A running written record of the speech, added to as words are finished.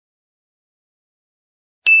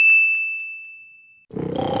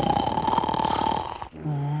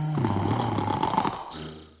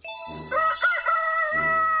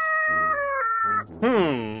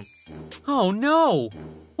Oh no!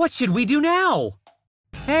 What should we do now?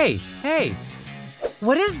 Hey, hey!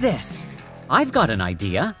 What is this? I've got an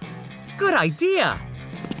idea. Good idea!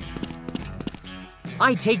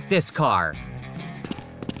 I take this car.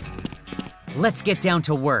 Let's get down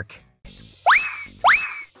to work.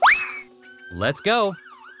 Let's go.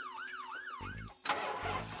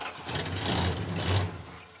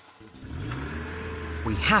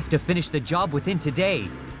 We have to finish the job within today.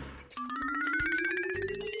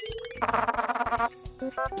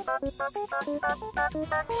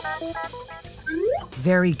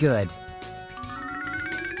 Very good.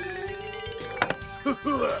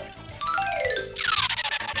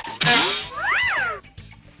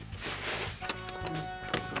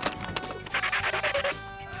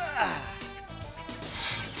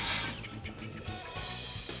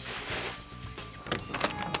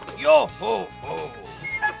 Yo ho ho!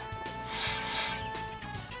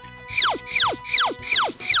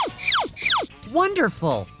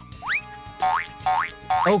 Wonderful!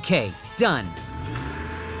 Okay, done.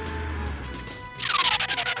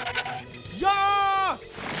 Yeah!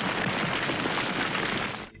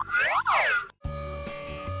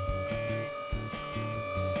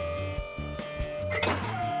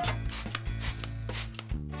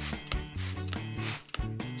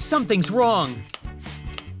 Something's wrong.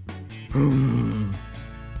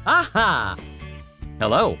 Aha!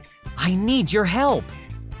 Hello. I need your help.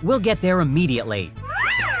 We'll get there immediately.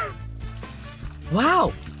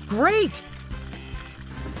 Wow, great!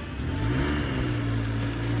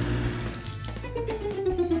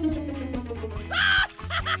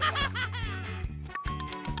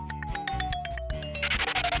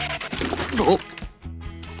 Oh.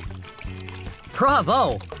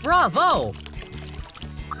 Bravo! Bravo!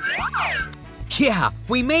 Yeah,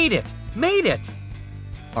 we made it! Made it!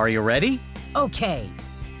 Are you ready? Okay.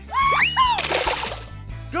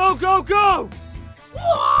 Go, go, go!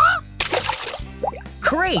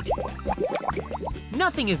 Great!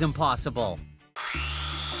 Nothing is impossible.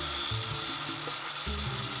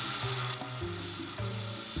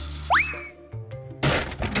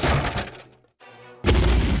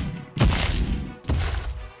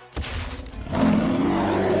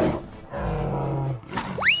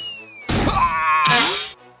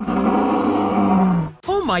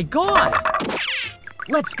 Oh my God!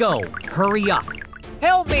 Let's go. Hurry up.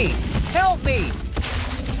 Help me! Help me!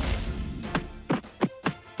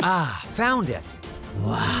 Ah, found it.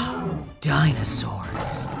 Wow,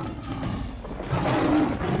 dinosaurs.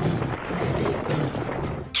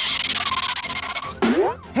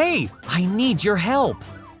 Hey, I need your help.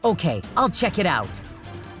 Okay, I'll check it out.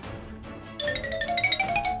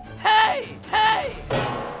 Hey, hey!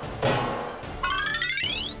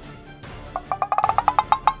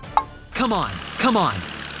 Come on, come on.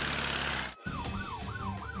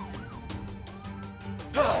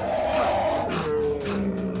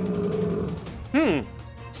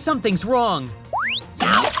 Something's wrong.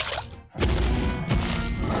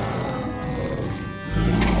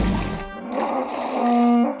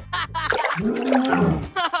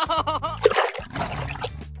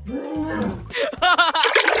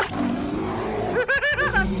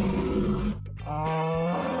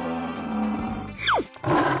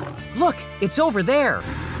 Look, it's over there.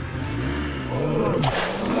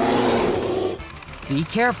 Be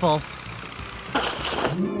careful.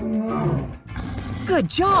 Good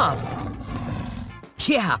job!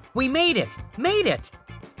 Yeah, we made it! Made it!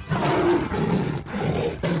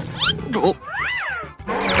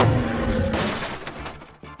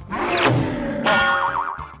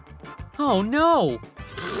 Oh no!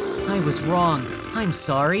 I was wrong. I'm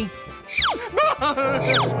sorry.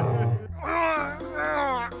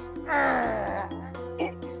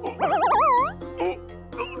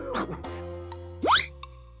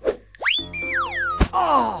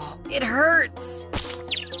 Oh, it hurts!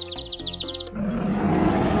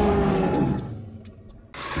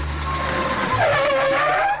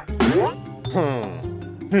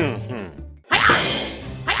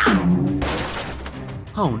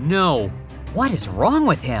 Oh no! What is wrong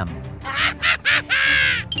with him?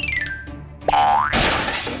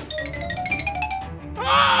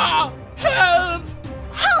 Ah! Help!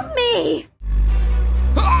 Help me!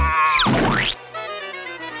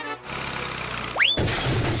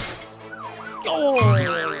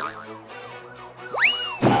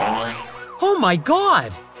 Oh my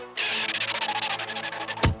God!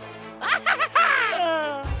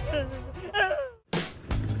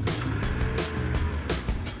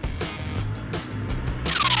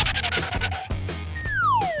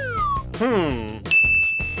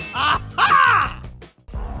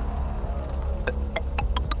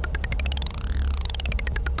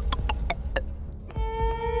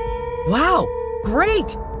 Wow,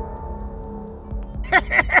 great!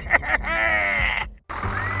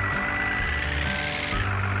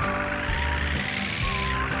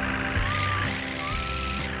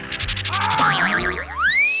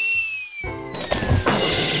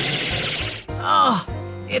 Oh,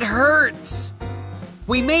 it hurts.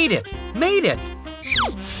 We made it! Made it!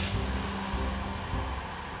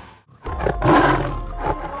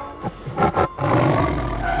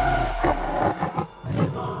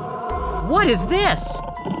 What is this?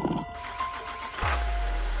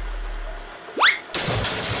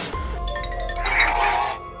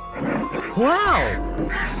 Wow!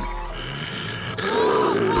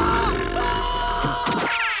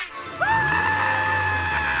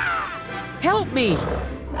 Help me!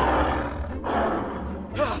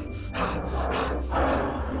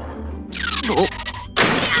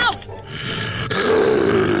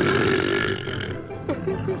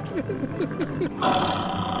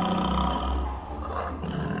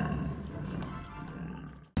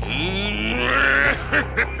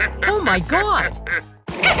 Oh my God!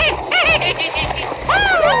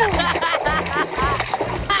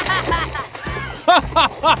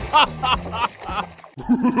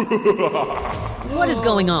 What is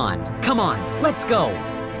going on? Come on, let's go.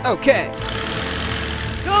 Okay.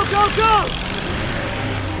 Go, go, go!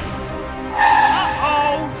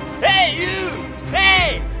 Uh-oh! Hey, you!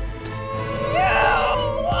 Hey!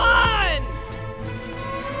 You won!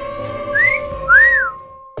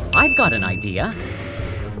 I've got an idea.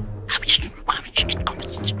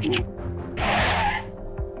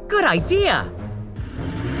 Good idea!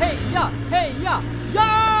 Hey, yeah, yeah,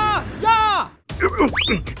 yeah!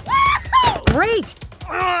 Great!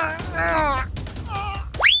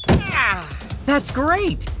 That's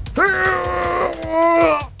great!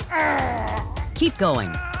 Keep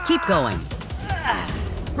going, keep going.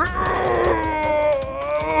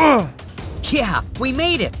 Yeah, we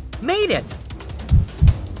made it! Made it!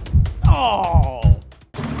 Oh!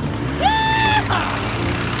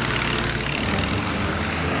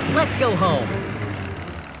 Let's go home.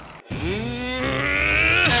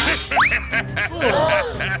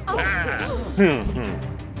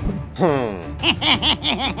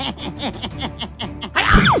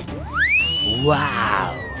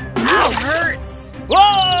 Wow! That hurts!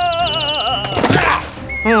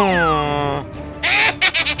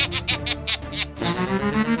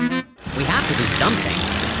 We have to do something.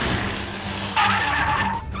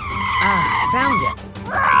 Ah, found it.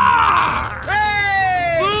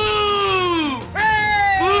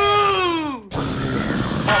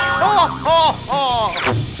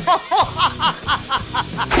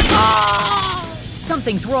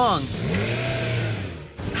 Something's wrong.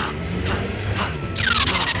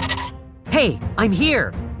 Hey, I'm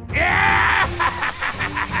here.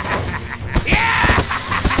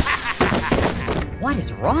 What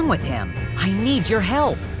is wrong with him? I need your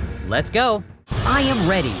help. Let's go. I am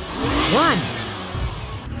ready. Run.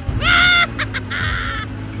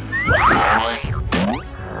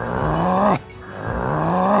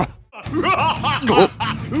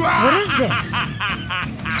 What is this?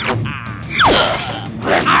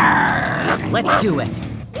 Let's do it.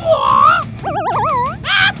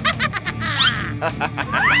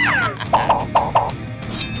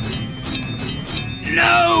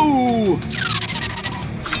 No!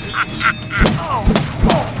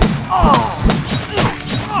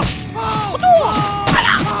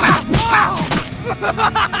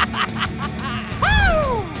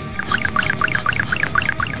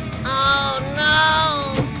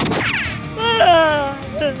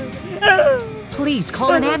 Please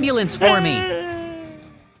call an ambulance for me.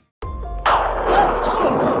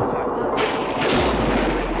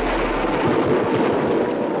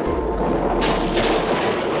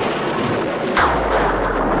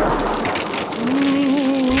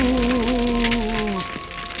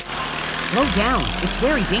 Slow down. It's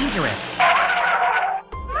very dangerous.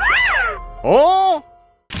 Oh?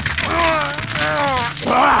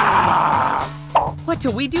 What do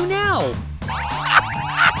we do now?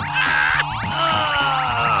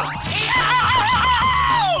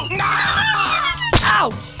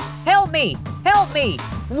 Ouch! Help me! Help me!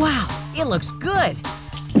 Wow, it looks good.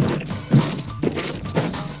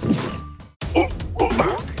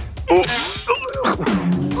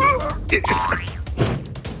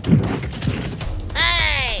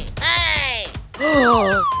 Hey! Hey!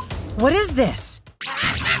 What is this?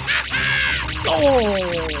 Oh! No,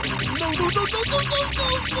 no, no, no, no, no, no, no!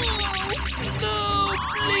 No,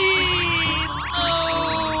 please!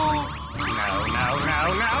 Oh! No!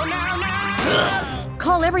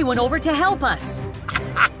 Call everyone over to help us.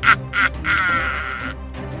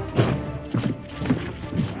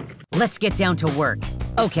 Let's get down to work.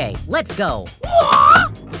 Okay, let's go.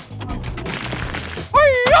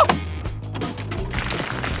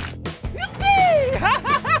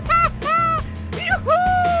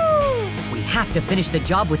 We have to finish the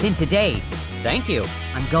job within today. Thank you.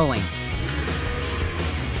 I'm going.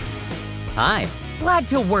 Hi. Glad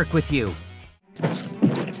to work with you.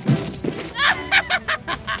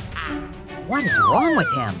 What is wrong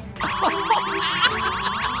with him?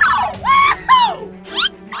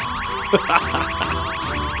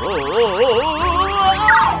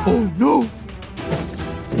 Oh no!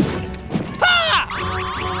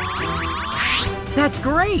 That's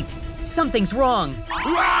great! Something's wrong.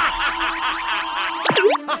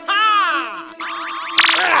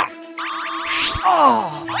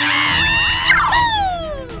 Oh!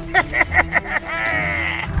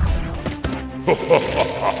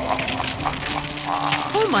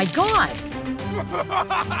 Oh my God!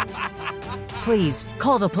 Please,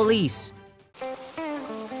 call the police.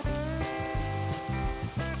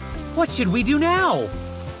 What should we do now?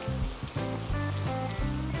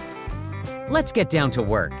 Let's get down to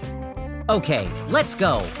work. Okay, let's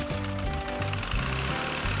go.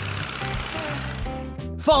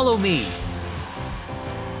 Follow me.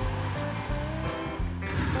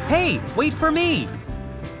 Hey, wait for me.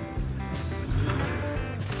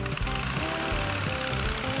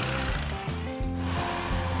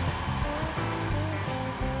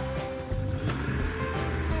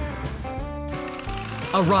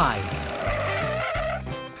 Arrived.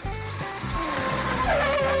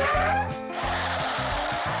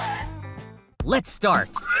 Let's start.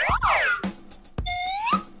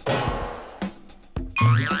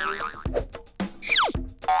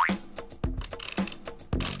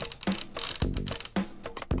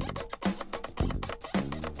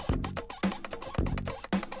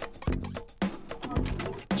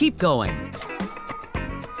 Keep going.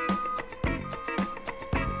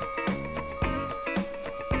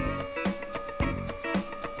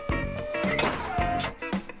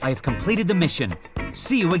 I have completed the mission.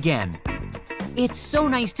 See you again. It's so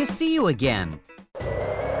nice to see you again.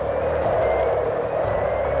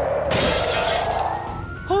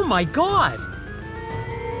 Oh my God!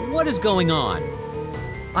 What is going on?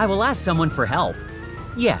 I will ask someone for help.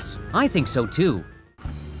 Yes, I think so too.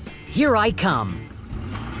 Here I come.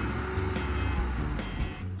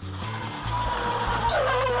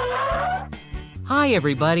 Hi,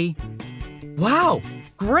 everybody. Wow,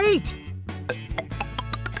 great!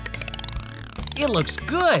 It looks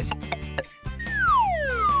good.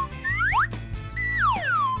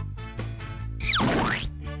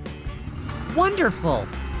 Wonderful.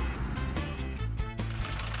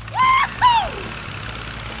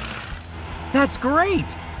 That's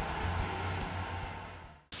great.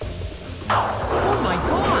 Oh my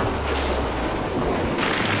God.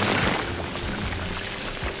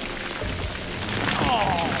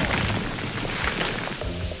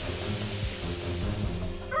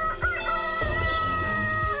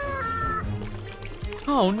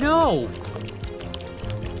 Oh no!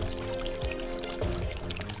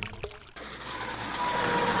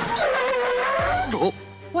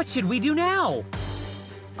 What should we do now?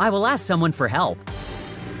 I will ask someone for help.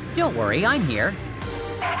 Don't worry, I'm here.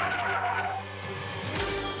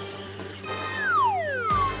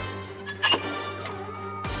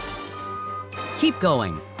 Keep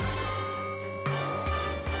going.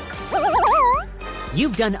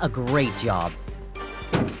 You've done a great job.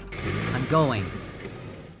 I'm going.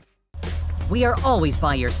 We are always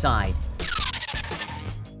by your side.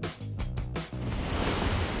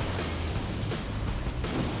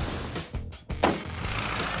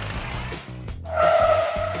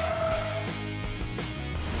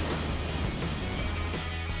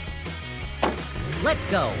 Let's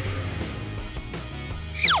go.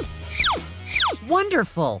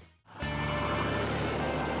 Wonderful.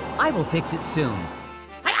 I will fix it soon.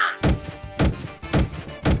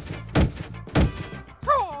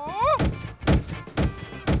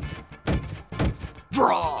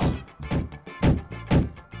 Draw!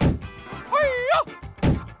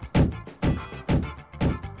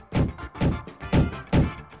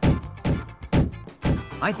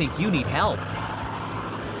 I think you need help.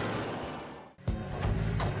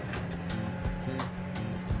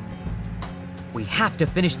 We have to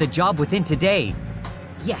finish the job within today.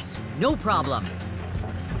 Yes, no problem.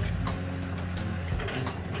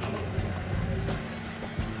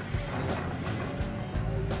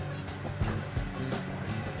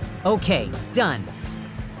 Okay, done.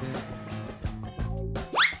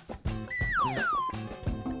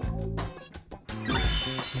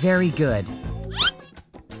 Very good.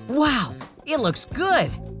 Wow, it looks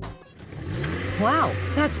good. Wow,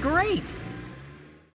 that's great!